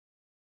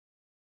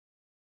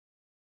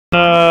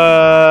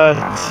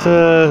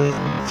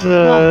Hello,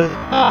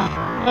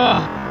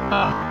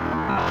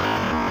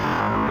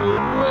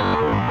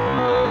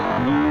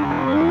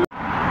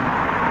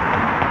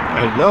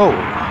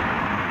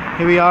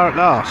 here we are at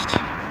last.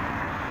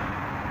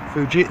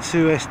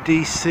 Fujitsu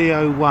SDC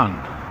 01.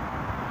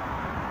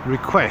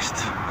 Request.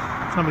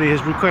 Somebody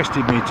has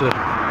requested me to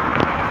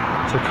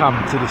come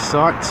to this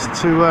site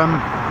to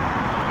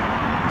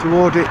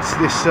audit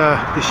this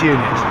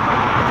unit.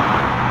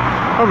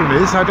 Problem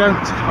is, I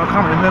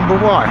can't remember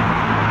why.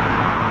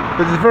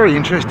 But there's a very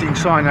interesting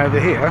sign over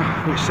here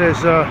which says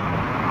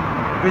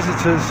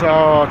visitors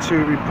are to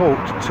report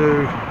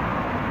to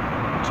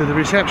the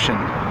reception.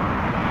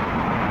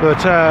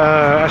 But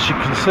as you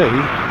can see,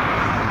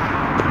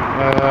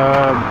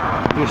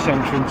 this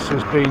entrance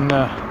has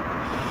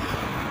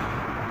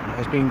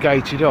been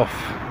gated off.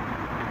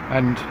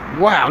 And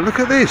wow, look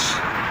at this!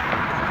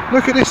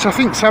 Look at this! I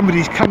think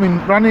somebody's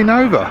running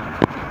over.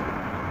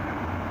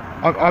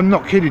 I'm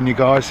not kidding you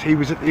guys. He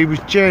was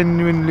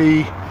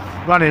genuinely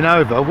running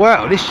over.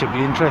 Wow, this should be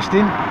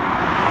interesting.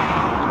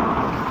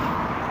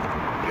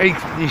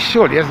 He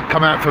surely hasn't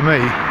come out for me.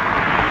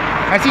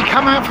 Has he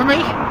come out for me?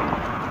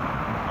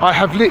 I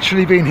have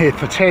literally been here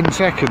for 10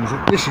 seconds.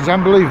 This is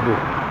unbelievable.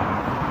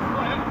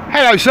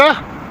 Hello, sir.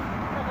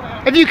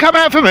 Have you come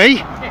out for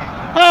me?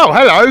 Oh,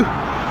 hello.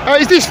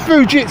 Is this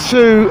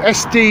Fujitsu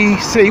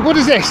SDC? What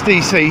does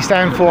SDC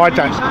stand for? I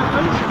don't.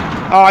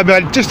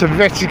 I'm just an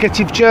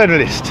investigative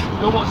journalist.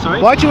 You're what,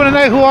 sorry? Why do you want to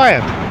know who I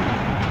am?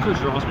 Because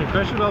you're asking me a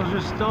question. I was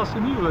just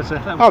asking you.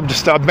 I'm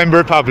just a member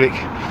of public.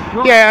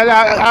 Right.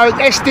 Yeah,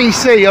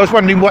 SDC. I was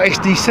wondering what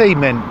SDC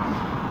meant.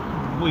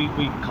 We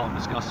can't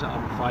discuss it,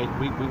 I'm afraid.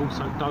 We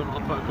also don't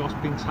like photographs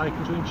being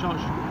taken to any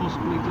chance you could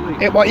possibly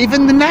delete. What,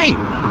 even the name?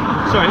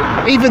 Sorry?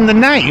 Even the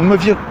name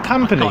of your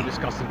company? I can't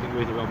discuss anything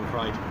with you, I'm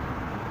afraid.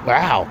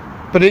 Wow.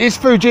 But it is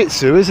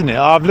Fujitsu, isn't it?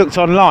 I've looked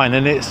online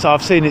and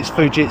I've seen it's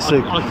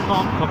Fujitsu. I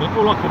can't comment.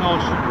 All I can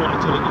ask you to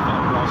delete your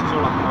photographs. That's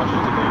all I can ask you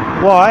to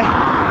do. Why?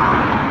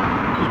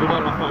 Because we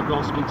don't like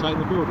photographs being taken in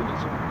the building,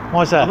 that's all.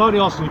 Why's that? I'm only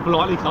asking you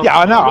politely. Yeah,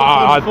 I know.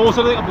 I'm just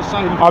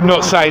saying. I'm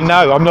not saying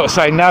no. I'm not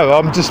saying no.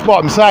 I'm just,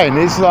 what I'm saying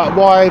is like,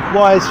 why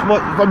is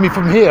what? I mean,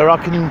 from here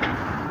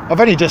I've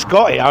only just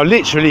got here. I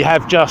literally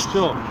have just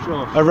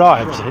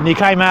arrived, and you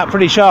came out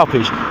pretty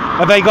sharpish.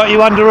 Have they got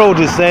you under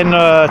orders then Where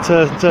are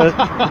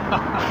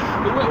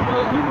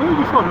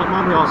you from? Don't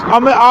mind me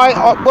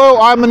asking.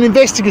 Well, I'm an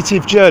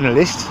investigative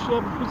journalist. Do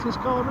you have a business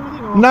card or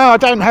anything? Or? No, I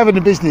don't have a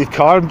business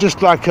card. I'm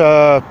just like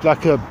a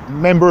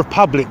member of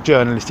public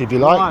journalist, if you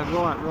like.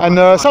 Right.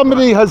 And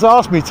somebody has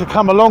asked me to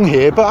come along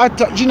here, but I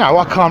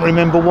can't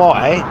remember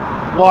why.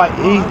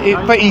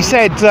 But he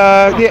said,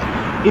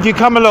 if you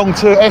come along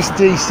to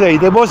SDC,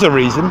 there was a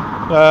reason.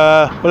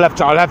 I'll have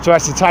to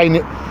ascertain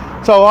it.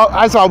 So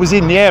as I was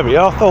in the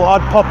area, I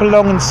thought I'd pop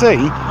along and see.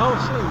 Oh,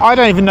 see. I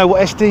don't even know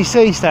what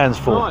SDC stands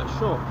for. Right,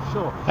 sure.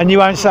 And you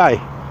won't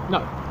say?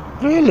 No.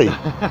 Really?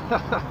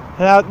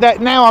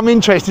 Now I'm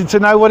interested to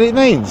know what it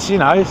means, you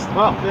know.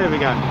 Well, there we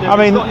go. I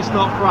mean, it's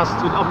not for us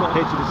to, I'm not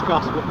here to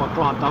discuss what my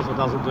client does or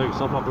doesn't do,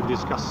 so I'm not going to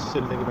discuss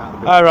anything about the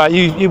business. Oh, right,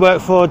 you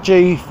work for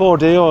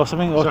G4D or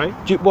something? Or sorry?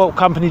 What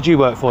company do you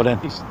work for then?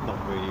 It's not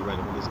really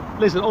relevant, is it?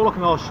 Listen, all I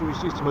can ask you is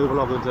just to move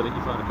along and delete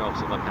your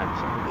photographs if I can.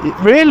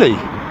 So. Really?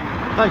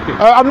 Thank you.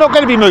 I'm not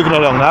going to be moving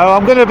along now.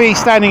 I'm going to be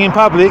standing in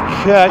public.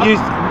 Thank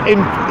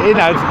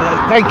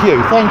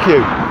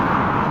you.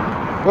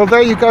 Well,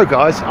 there you go,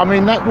 guys. I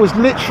mean, that was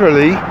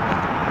literally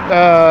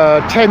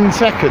 10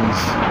 seconds.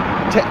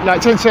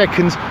 10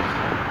 seconds.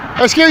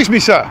 Excuse me,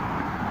 sir.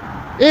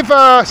 If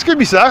I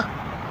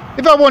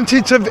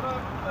wanted to.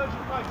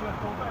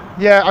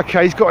 Yeah,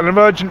 okay. He's got an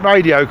emergent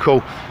radio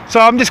call, so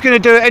I'm just going to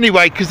do it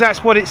anyway because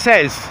that's what it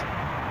says.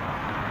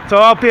 So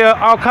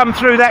I'll come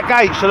through that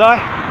gate, shall I?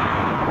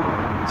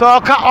 So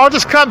I'll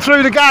just come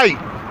through the gate.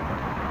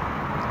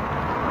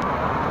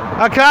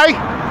 Okay?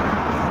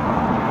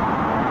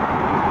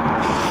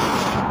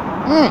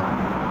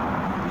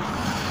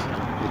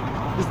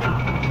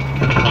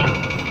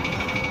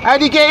 How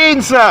do you get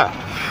in, sir?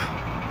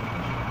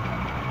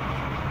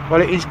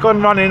 Well, he's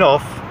gone running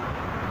off.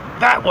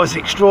 That was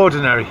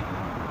extraordinary.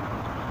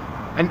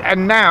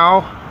 And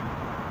now,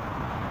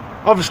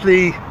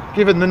 obviously,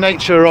 given the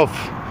nature of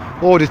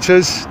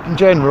auditors in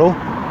general,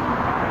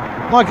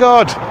 my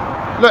God.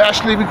 Look,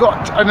 actually we've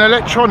got an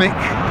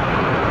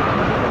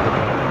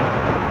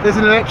there's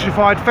an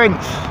electrified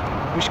fence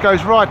which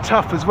goes right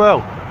tough as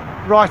well,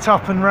 right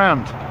up and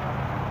round.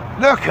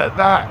 Look at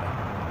that.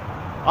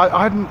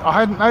 I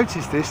hadn't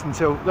noticed this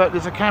until, look,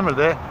 there's a camera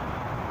there.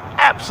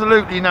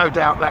 Absolutely no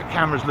doubt that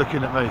camera's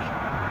looking at me.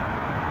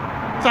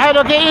 So how do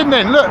I get in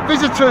then? Look,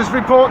 visitors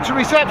report to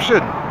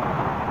reception.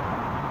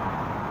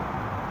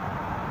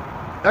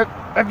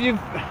 Have you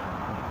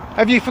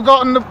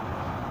forgotten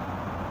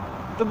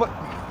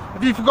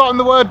have you forgotten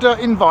the word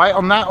invite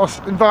on that, or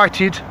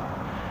invited?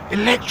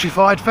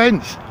 Electrified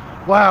fence.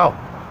 Wow.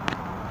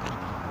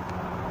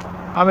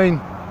 I mean,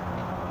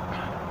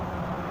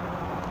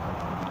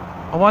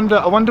 I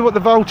wonder what the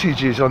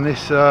voltage is on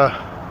this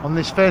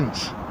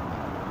fence.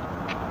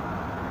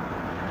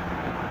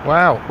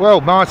 Wow.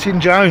 Well,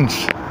 Martin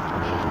Jones.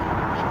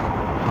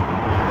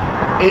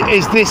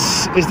 Is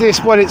this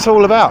what it's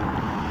all about?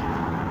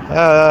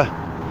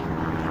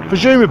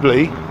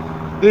 Presumably,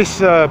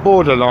 this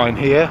borderline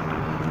here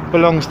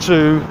belongs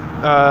to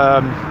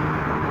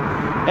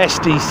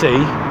SDC.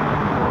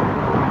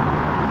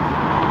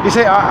 You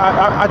see,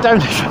 I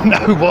don't even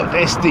know what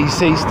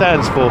SDC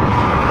stands for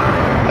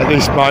at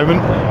this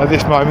moment.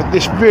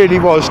 This really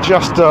was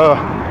just a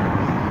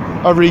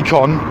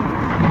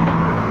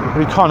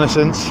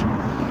reconnaissance.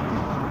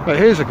 But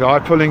here's a guy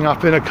pulling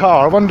up in a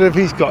car. I wonder if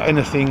he's got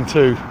anything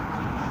to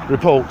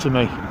report to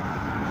me.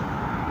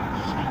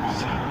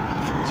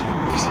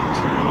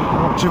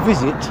 To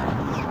visit?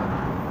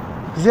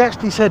 Because he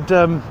actually said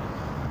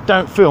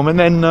don't film, and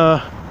then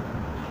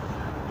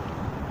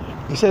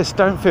he says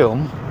don't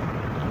film.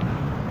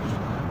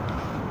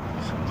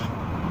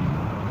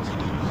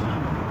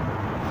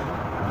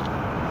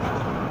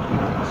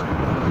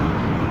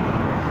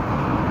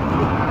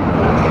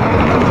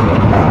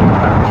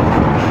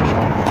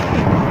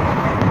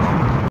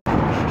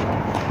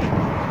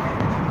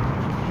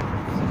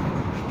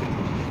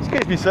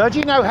 Excuse me, sir, do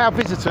you know how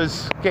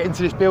visitors get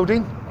into this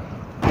building?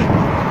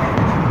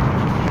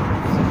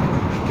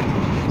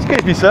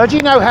 Excuse me, sir, do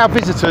you know how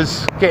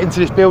visitors get into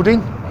this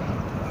building?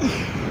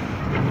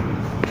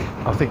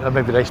 I think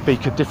maybe they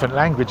speak a different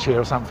language here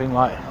or something.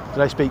 Like,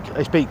 they speak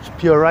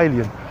pure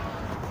alien.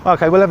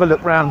 Okay, we'll have a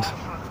look round.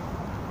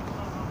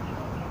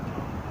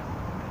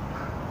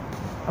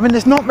 I mean,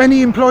 there's not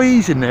many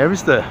employees in there,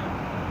 is there?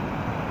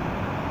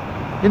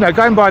 You know,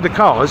 going by the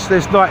cars,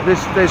 there's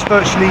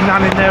virtually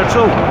none in there at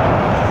all.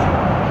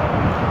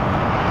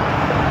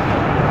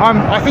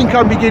 I think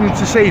I'm beginning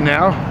to see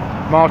now,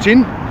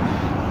 Martin,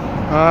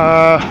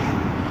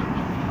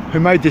 who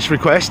made this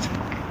request,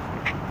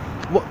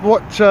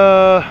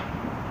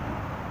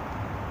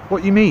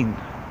 what you mean.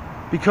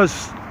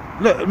 Because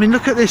look, I mean,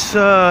 look at this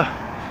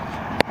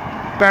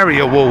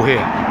barrier wall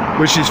here,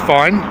 which is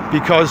fine,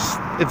 because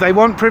if they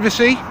want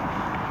privacy,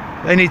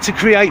 they need to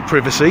create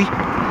privacy,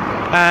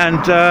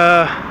 and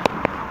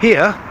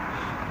here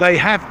they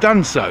have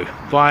done so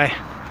by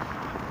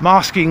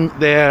masking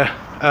their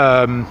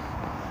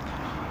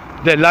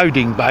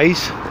loading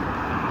bays,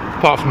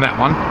 apart from that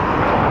one.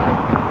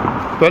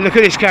 But look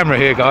at this camera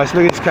here, guys.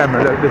 Look at this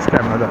camera. Look at this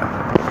camera. Look.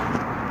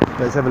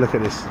 Let's have a look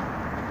at this.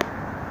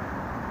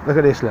 Look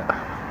at this. Look.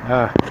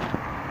 Now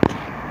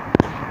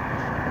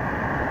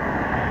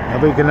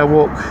we're going to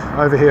walk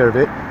over here a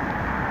bit.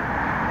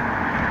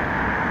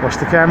 Watch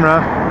the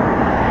camera.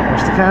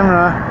 Watch the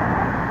camera.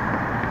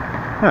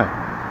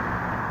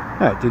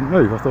 No, it didn't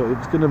move. I thought it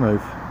was going to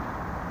move.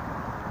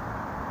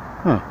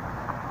 Huh.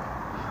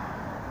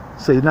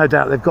 See, no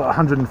doubt they've got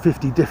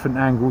 150 different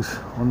angles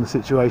on the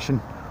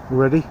situation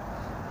already.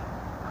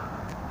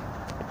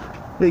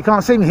 Yeah, you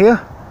can't see me here?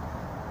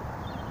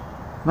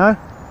 No?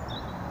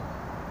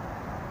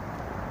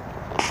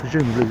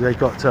 Presumably they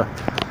got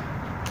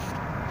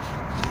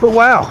but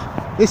wow,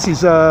 this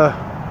is a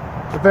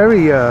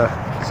very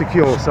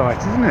secure site,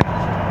 isn't it?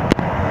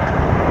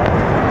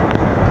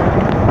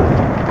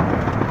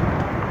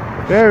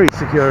 Very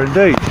secure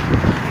indeed.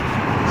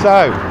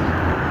 So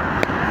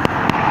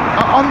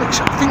I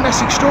think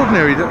that's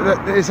extraordinary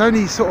that there's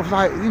only sort of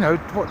like, you know,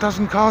 what,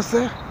 dozen cars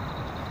there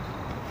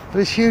for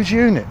this huge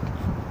unit.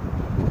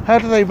 How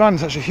do they run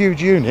such a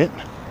huge unit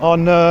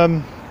on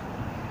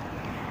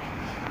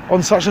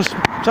such a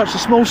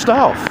small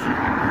staff?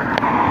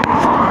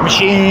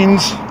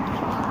 Machines.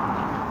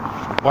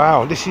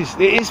 Wow, it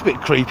is a bit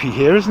creepy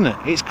here, isn't it?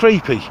 It's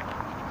creepy.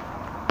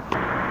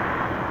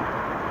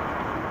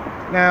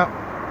 Now,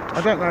 I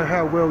don't know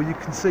how well you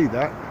can see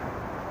that,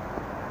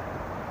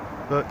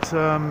 but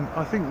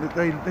I think that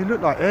they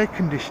look like air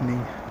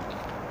conditioning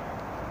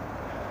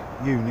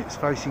units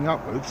facing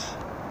upwards,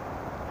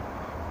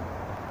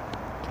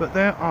 but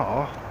there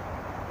are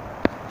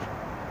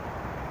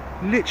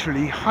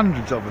literally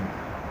hundreds of them.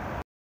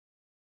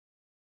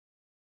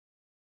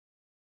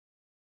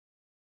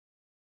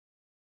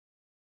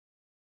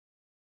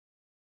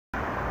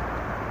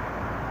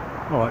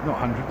 Alright, not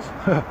hundreds,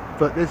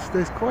 but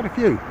there's quite a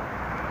few,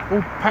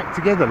 all packed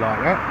together like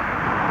that.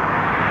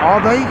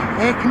 Are they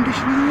air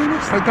conditioning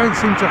units? They don't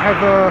seem to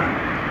have a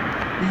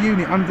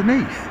unit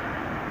underneath.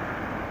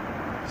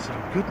 So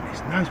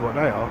goodness knows what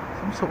they are.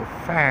 Some sort of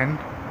fan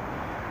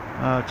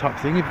type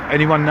thing. If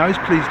anyone knows,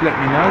 please let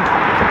me know.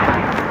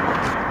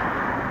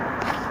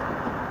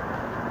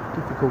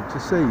 Difficult to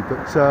see,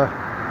 but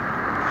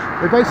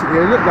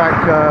they look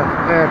like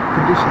air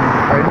conditioning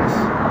vents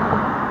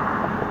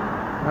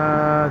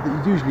that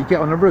you usually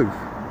get on a roof.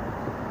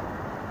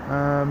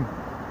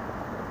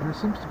 And there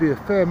seems to be a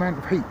fair amount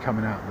of heat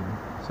coming out of them.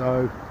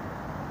 So,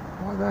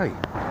 what are they?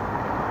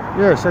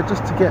 Yeah, so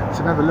just to get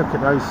another look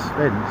at those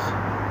vents.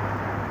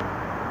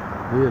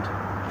 Weird.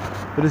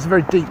 But there's a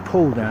very deep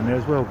pool down there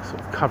as well,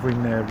 sort of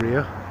covering their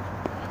rear.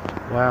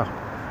 Wow.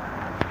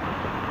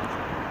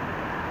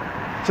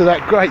 To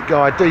that great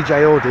guy,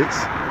 DJ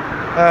Audits.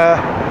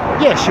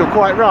 Yes, you're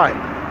quite right.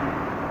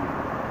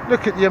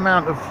 Look at the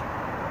amount of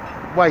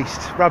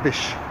waste,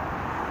 rubbish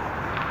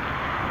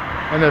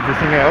and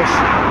everything else,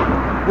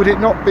 would it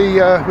not be?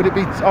 Would it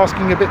be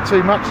asking a bit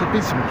too much? There'd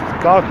be some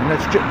gardening. They'd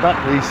strip back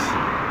these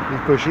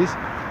bushes,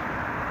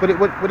 but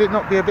would it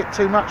not be a bit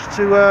too much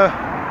to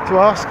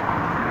ask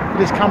for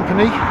this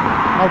company,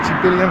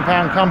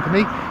 multi-billion-pound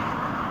company,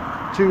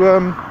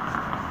 to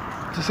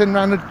send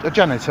round a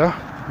janitor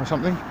or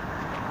something?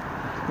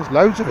 There's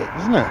loads of it,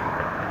 isn't there?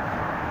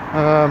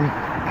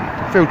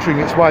 Filtering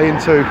its way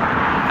into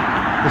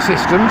the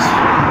systems,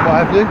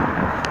 what have you.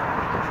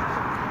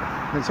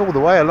 And it's all the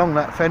way along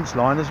that fence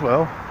line as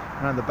well,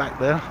 around the back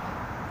there.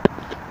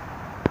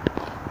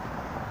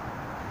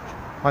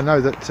 I know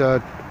that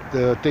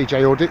the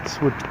DJ Audits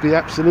would be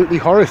absolutely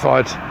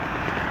horrified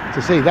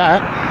to see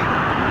that.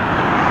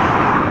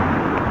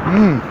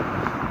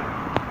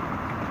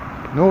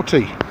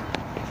 Naughty.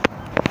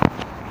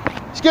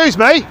 Excuse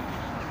me,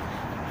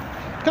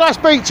 can I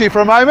speak to you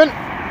for a moment?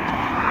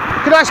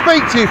 Can I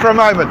speak to you for a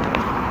moment?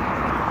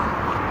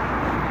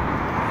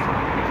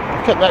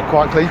 I've kept that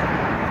quite clean.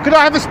 Could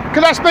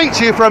I speak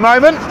to you for a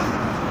moment?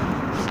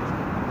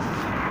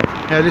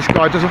 Yeah, this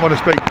guy doesn't want to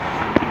speak,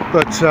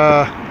 but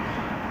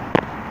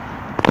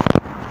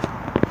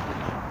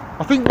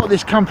I think what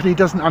this company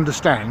doesn't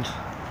understand.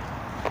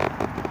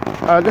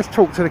 Let's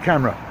talk to the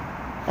camera.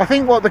 I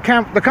think what the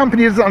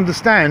company doesn't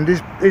understand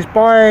is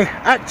by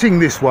acting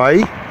this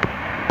way,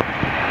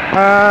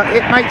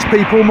 it makes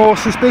people more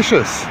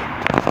suspicious.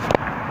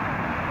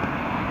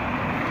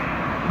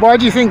 Why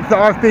do you think that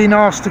I've been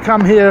asked to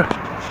come here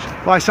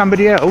by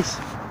somebody else?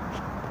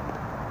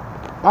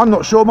 I'm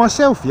not sure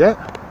myself yet,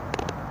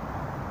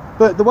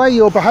 but the way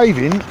you're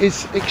behaving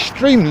is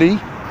extremely...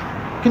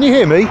 Can you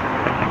hear me?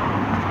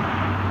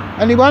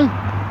 Anyone?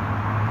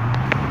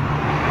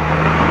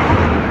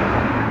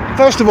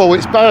 First of all,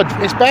 it's bad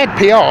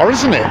PR,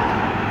 isn't it?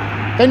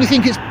 Don't you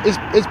think it's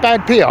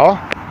bad PR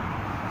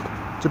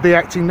to be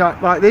acting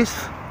like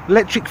this?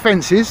 Electric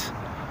fences,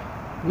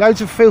 loads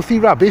of filthy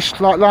rubbish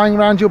like lying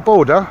around your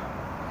border,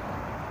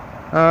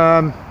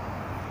 a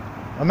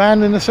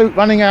man in a suit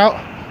running out,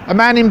 a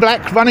man in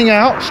black running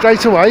out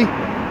straight away.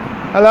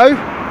 Hello?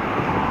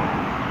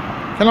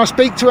 Can I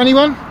speak to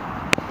anyone?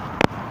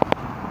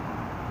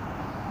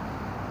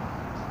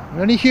 Are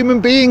there any human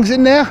beings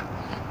in there?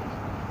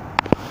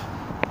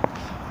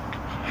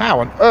 How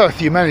on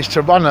earth you managed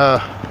to run a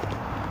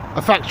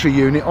factory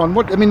unit on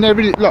what? I mean, they're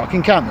really, look, I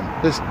can count them.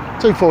 There's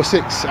 2, 4,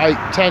 6, 8,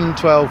 10,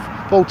 12,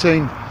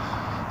 14,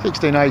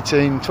 16,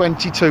 18,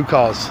 22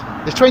 cars.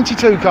 There's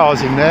 22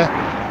 cars in there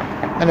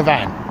and a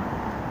van.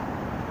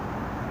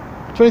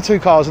 22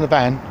 cars and a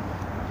van.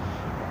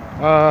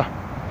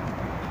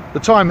 The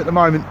time at the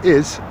moment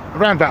is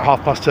around about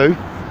 2:30.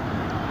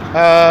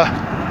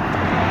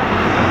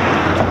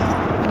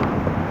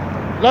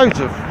 Loads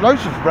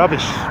of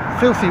rubbish,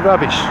 filthy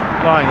rubbish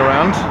lying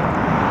around,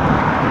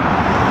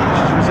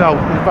 which is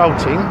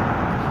revolting.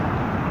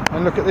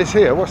 And look at this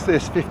here. What's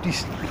this?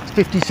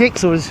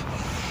 56, or is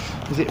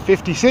it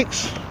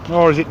 56,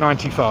 or is it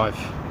 95?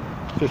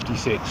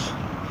 56.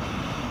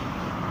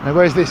 Now,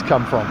 where's this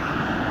come from?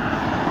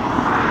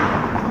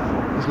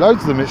 There's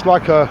loads of them. It's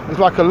like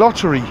a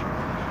lottery.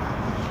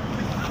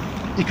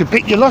 You could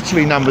pick your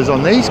lottery numbers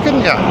on these,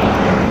 couldn't you?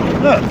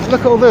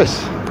 Look at all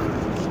this.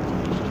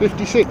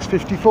 56,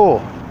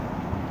 54.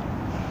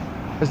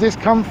 Has this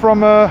come from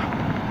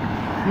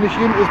this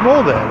unit? There's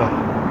more there, look.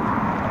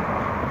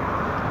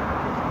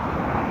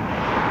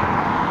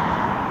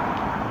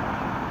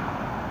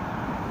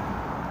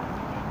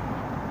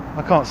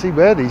 I can't see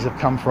where these have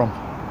come from.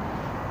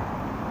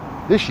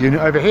 This unit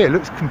over here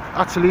looks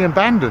utterly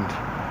abandoned.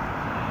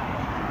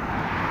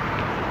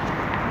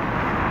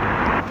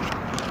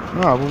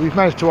 Oh, well, we've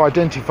managed to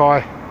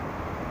identify.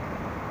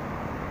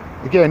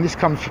 Again, this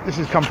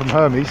has come from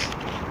Hermes,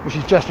 which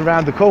is just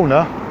around the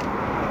corner.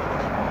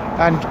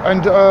 And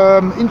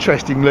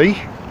interestingly,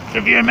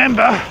 if you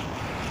remember,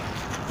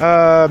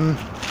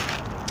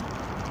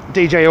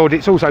 DJ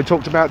Audits also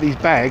talked about these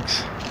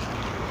bags.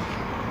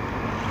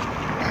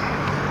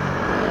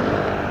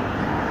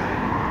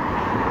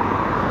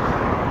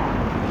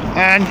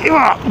 And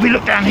we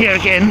look down here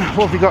again.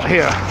 What have we got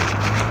here?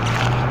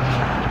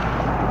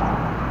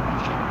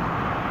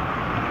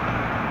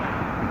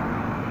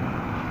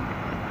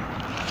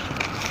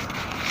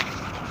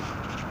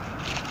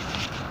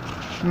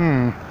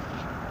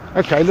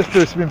 Okay, let's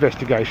do some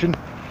investigation.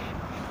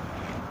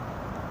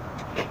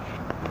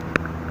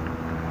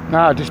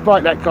 Now,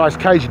 despite that guy's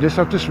caginess,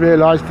 I've just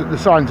realised that the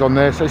signs on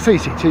there say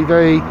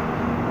CCTV.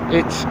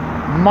 It's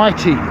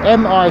Mighty,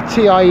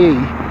 M-I-T-I-E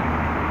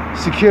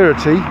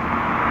security.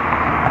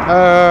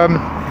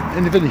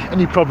 And if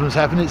any problems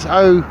happen, it's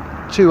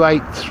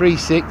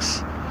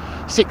 02836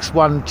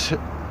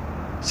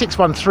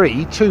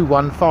 613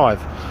 215.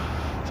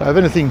 So if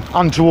anything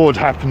untoward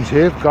happens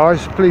here,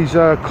 guys, please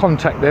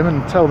contact them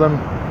and tell them,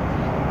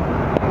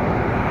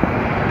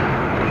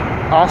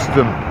 ask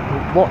them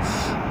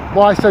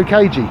why so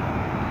cagey.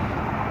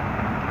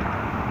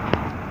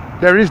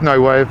 There is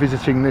no way of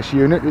visiting this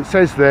unit. It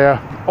says there,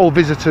 all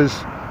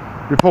visitors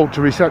report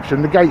to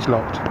reception, the gate's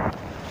locked.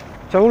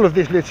 So all of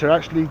this litter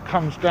actually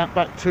comes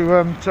back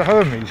to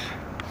Hermes.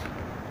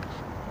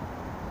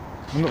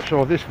 I'm not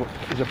sure this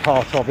is a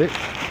part of it,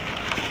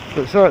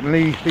 but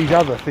certainly these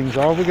other things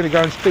are. We're going to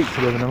go and speak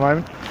to them in a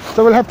moment.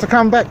 So we'll have to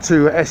come back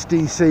to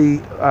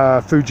SDC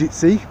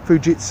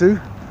Fujitsu.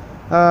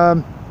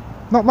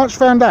 Not much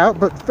found out,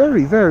 but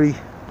very, very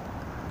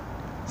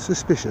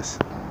suspicious.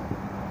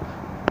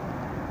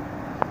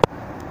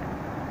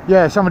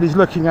 Yeah, somebody's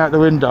looking out the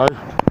window.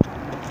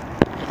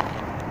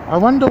 I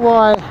wonder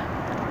why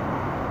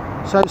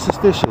so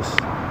suspicious.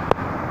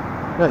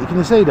 Look, can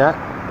you see that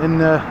in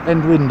the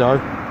end window?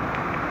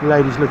 The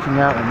lady's looking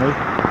out at me.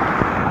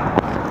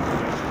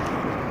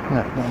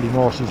 No, not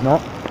anymore, she's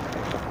not.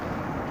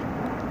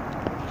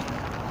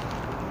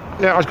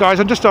 Yeah, guys,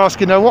 I'm just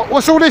asking her,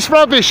 what's all this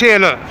rubbish here,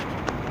 look?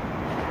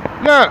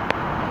 Look,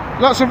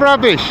 lots of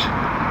rubbish.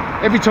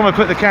 Every time I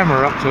put the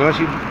camera up to her,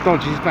 she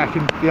dodges back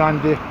in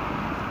behind the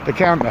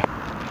counter.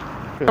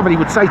 Somebody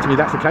would say to me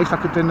that's the case, I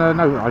could then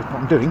know what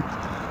I'm doing.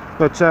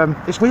 But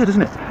it's weird,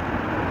 isn't it?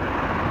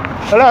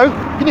 Hello?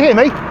 Can you hear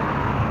me?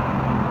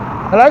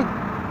 Hello?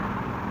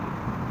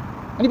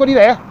 Anybody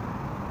there?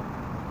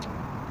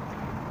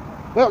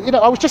 Well, you know,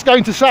 I was just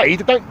going to say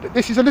that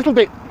this is a little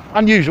bit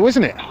unusual,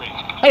 isn't it?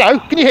 Hello?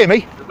 Can you hear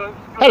me?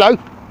 Hello?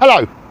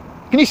 Hello?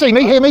 Can you see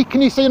me? Hear me?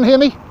 Can you see and hear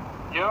me?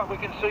 Yeah, we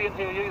can see and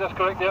hear you, that's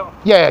correct,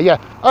 yeah. Yeah.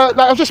 I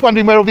was just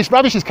wondering where all this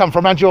rubbish has come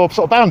from around your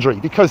sort of boundary,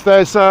 because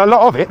there's a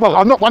lot of it. Well,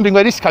 I'm not wondering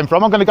where this came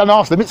from, I'm going to go and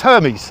ask them. It's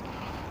Hermes.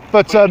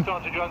 But you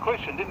answered your own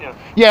question, didn't you?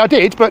 Yeah, I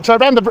did, but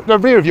around the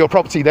rear of your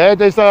property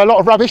there's a lot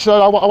of rubbish,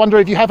 so I wonder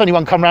if you have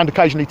anyone come round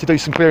occasionally to do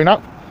some clearing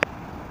up.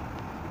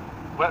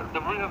 Well,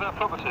 the rear of our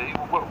property,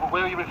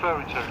 where are you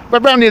referring to?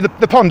 Well, round near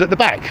the pond at the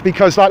back,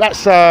 because like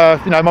that's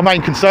you know, my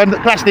main concern,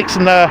 that plastics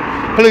and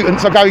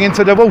pollutants are going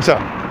into the water.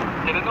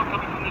 Yeah, they're not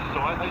coming from this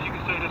side. As you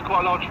can see, there's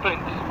quite a large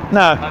fence.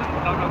 No. And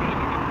no rubbish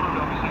can get through,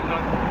 obviously. So,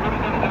 when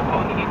we go to that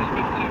pond, I need to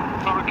speak to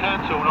Borough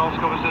Council and ask,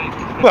 obviously...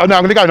 Well, no,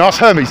 I'm going to go and ask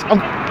Hermes.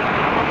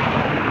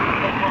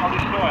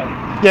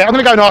 Yeah, I'm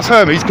going to go and ask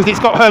Hermes, because it's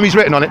got Hermes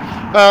written on it,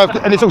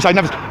 and it's also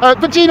nervous.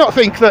 But do you not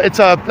think that it's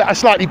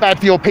slightly bad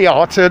for your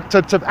PR to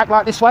act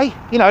like this way?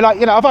 You know,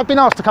 I've been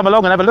asked to come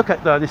along and have a look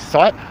at this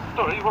site.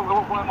 Sorry,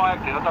 why am I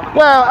acting? I don't know.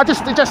 Well, it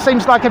just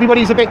seems like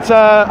everybody's a bit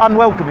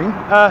unwelcoming,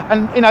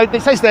 and you know,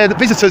 it says there that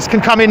visitors can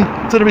come in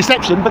to the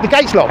reception, but the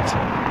gate's locked. No,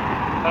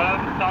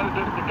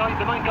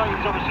 the main gate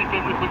has obviously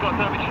been, we've got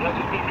damage to that,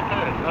 it's been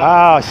repaired.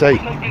 I see.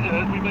 When we say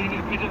visitors, we mean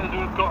visitors who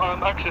have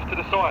got access to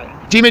the site.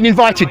 Do you mean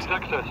invited?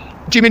 Access.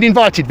 Do you mean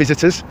invited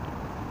visitors?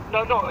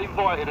 No, not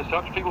invited as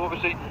such. People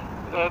obviously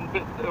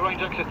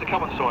arrange access to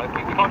come on site.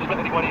 We can't just let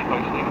anyone in,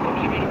 basically.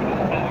 Obviously, if you look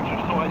at the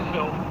actual site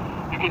itself,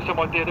 you get some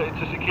idea that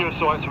it's a secure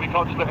site, so we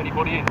can't just let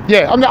anybody in.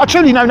 Yeah, I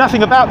truly know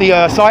nothing about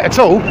the site at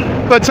all,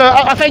 but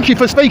I thank you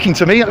for speaking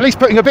to me, at least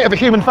putting a bit of a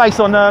human face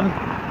on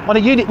a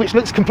unit which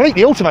looks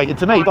completely automated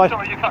to me.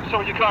 Sorry, you can't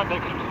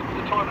there because the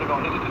time limit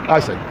on it. I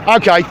see.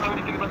 Okay.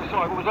 Anything about the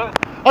site? What was that?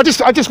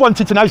 I just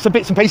wanted to know some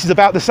bits and pieces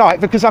about the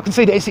site, because I can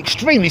see that it's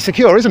extremely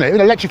secure, isn't it?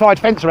 An electrified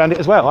fence around it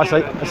as well. I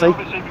see. Obviously,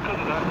 because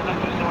of that, the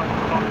dangerous site,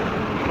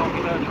 we can't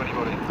get down to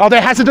anybody. Are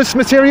there hazardous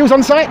materials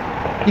on site?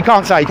 You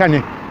can't say, can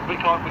you? We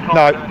can't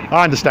No,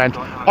 I understand.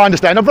 I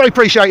understand. I'm very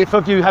appreciative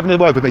of you having a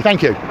word with me.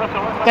 Thank you. That's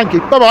all right. Thank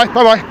you.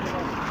 Bye-bye.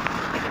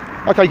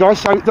 Okay, guys,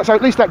 so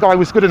at least that guy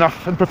was good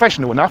enough and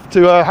professional enough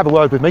to have a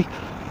word with me.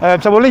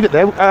 So we'll leave it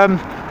there.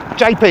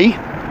 JP,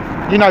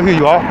 you know who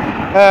you are.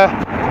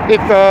 If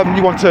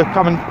you want to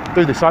come and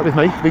do this site with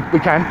me, we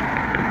can.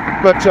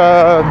 But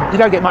you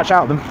don't get much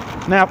out of them.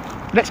 Now,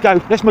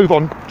 let's move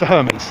on to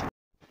Hermes.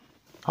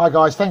 Hi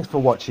guys, thanks for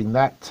watching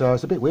that.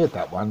 It's a bit weird,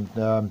 that one.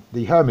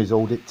 The Hermes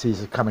audit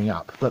is coming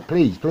up. But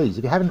please,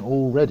 if you haven't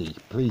already,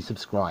 please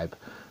subscribe.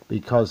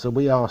 Because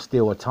we are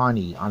still a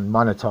tiny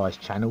unmonetized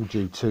channel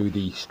due to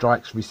the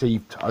strikes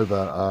received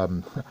over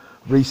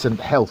recent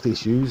health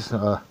issues.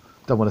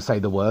 Don't want to say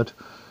the word,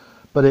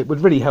 but it would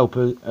really help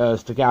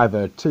us to get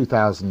over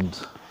 2,000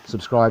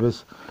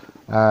 subscribers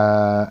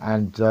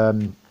and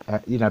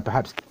you know,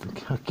 perhaps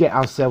get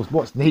ourselves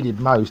what's needed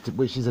most,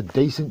 which is a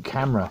decent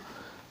camera.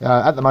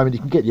 At the moment, you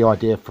can get the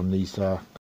idea from these